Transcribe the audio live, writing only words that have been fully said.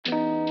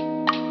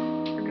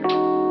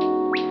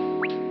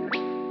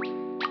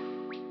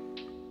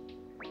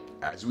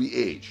As we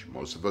age,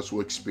 most of us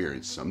will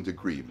experience some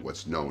degree of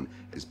what's known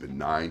as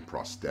benign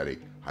prostatic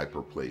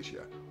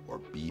hyperplasia, or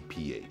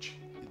BPH.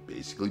 It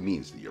basically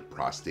means that your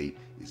prostate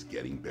is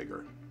getting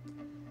bigger.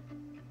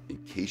 In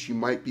case you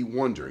might be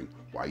wondering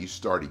why you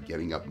started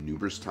getting up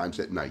numerous times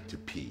at night to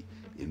pee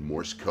in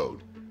Morse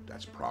code,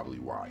 that's probably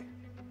why.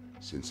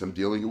 Since I'm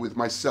dealing with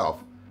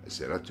myself, I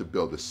set out to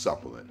build a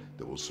supplement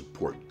that will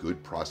support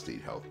good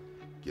prostate health,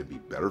 give me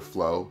better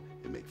flow,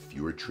 and make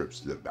fewer trips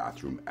to the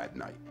bathroom at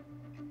night.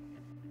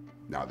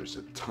 Now, there's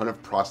a ton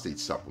of prostate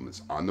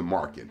supplements on the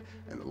market,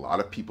 and a lot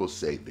of people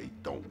say they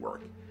don't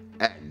work.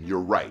 And you're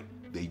right,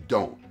 they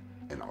don't,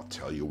 and I'll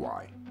tell you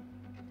why.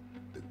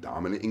 The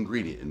dominant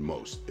ingredient in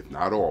most, if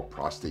not all,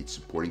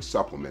 prostate-supporting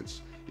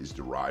supplements is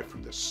derived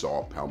from the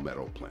saw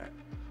palmetto plant,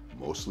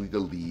 mostly the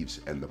leaves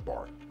and the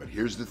bark. But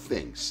here's the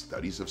thing,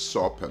 studies of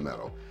saw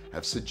palmetto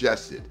have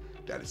suggested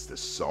that it's the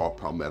saw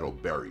palmetto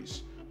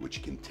berries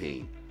which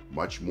contain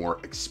much more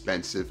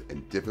expensive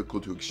and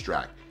difficult to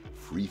extract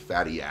free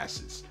fatty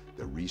acids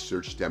that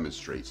research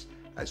demonstrates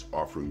as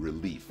offering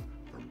relief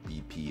from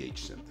BPH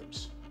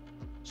symptoms.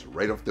 So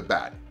right off the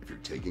bat, if you're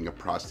taking a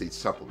prostate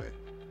supplement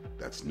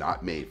that's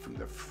not made from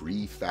the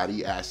free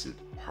fatty acid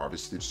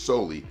harvested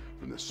solely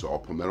from the saw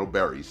palmetto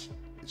berries,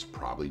 it's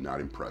probably not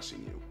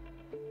impressing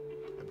you.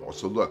 I've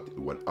also looked at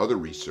what other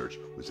research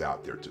was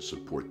out there to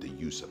support the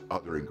use of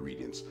other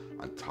ingredients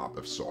on top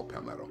of saw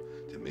palmetto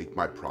to make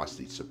my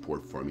prostate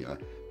support formula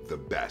the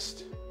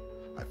best.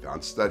 I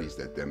found studies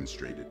that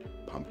demonstrated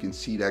pumpkin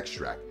seed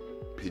extract,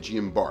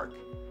 pigeon bark,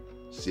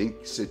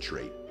 zinc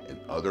citrate, and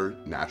other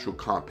natural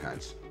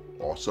compounds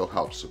also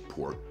help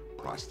support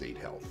prostate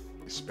health.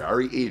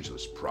 GASPARI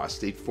Ageless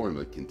prostate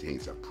formula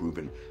contains a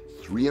proven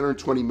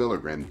 320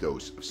 milligram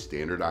dose of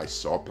standardized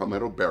saw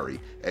palmetto berry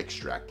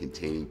extract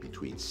containing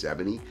between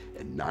 70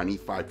 and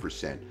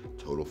 95%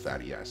 total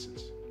fatty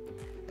acids,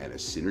 and a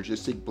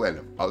synergistic blend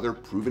of other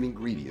proven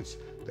ingredients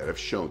that have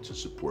shown to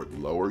support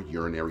lower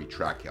urinary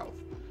tract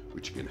health,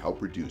 which can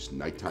help reduce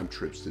nighttime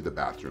trips to the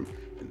bathroom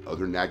and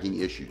other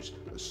nagging issues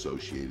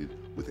associated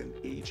with an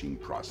aging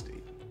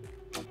prostate.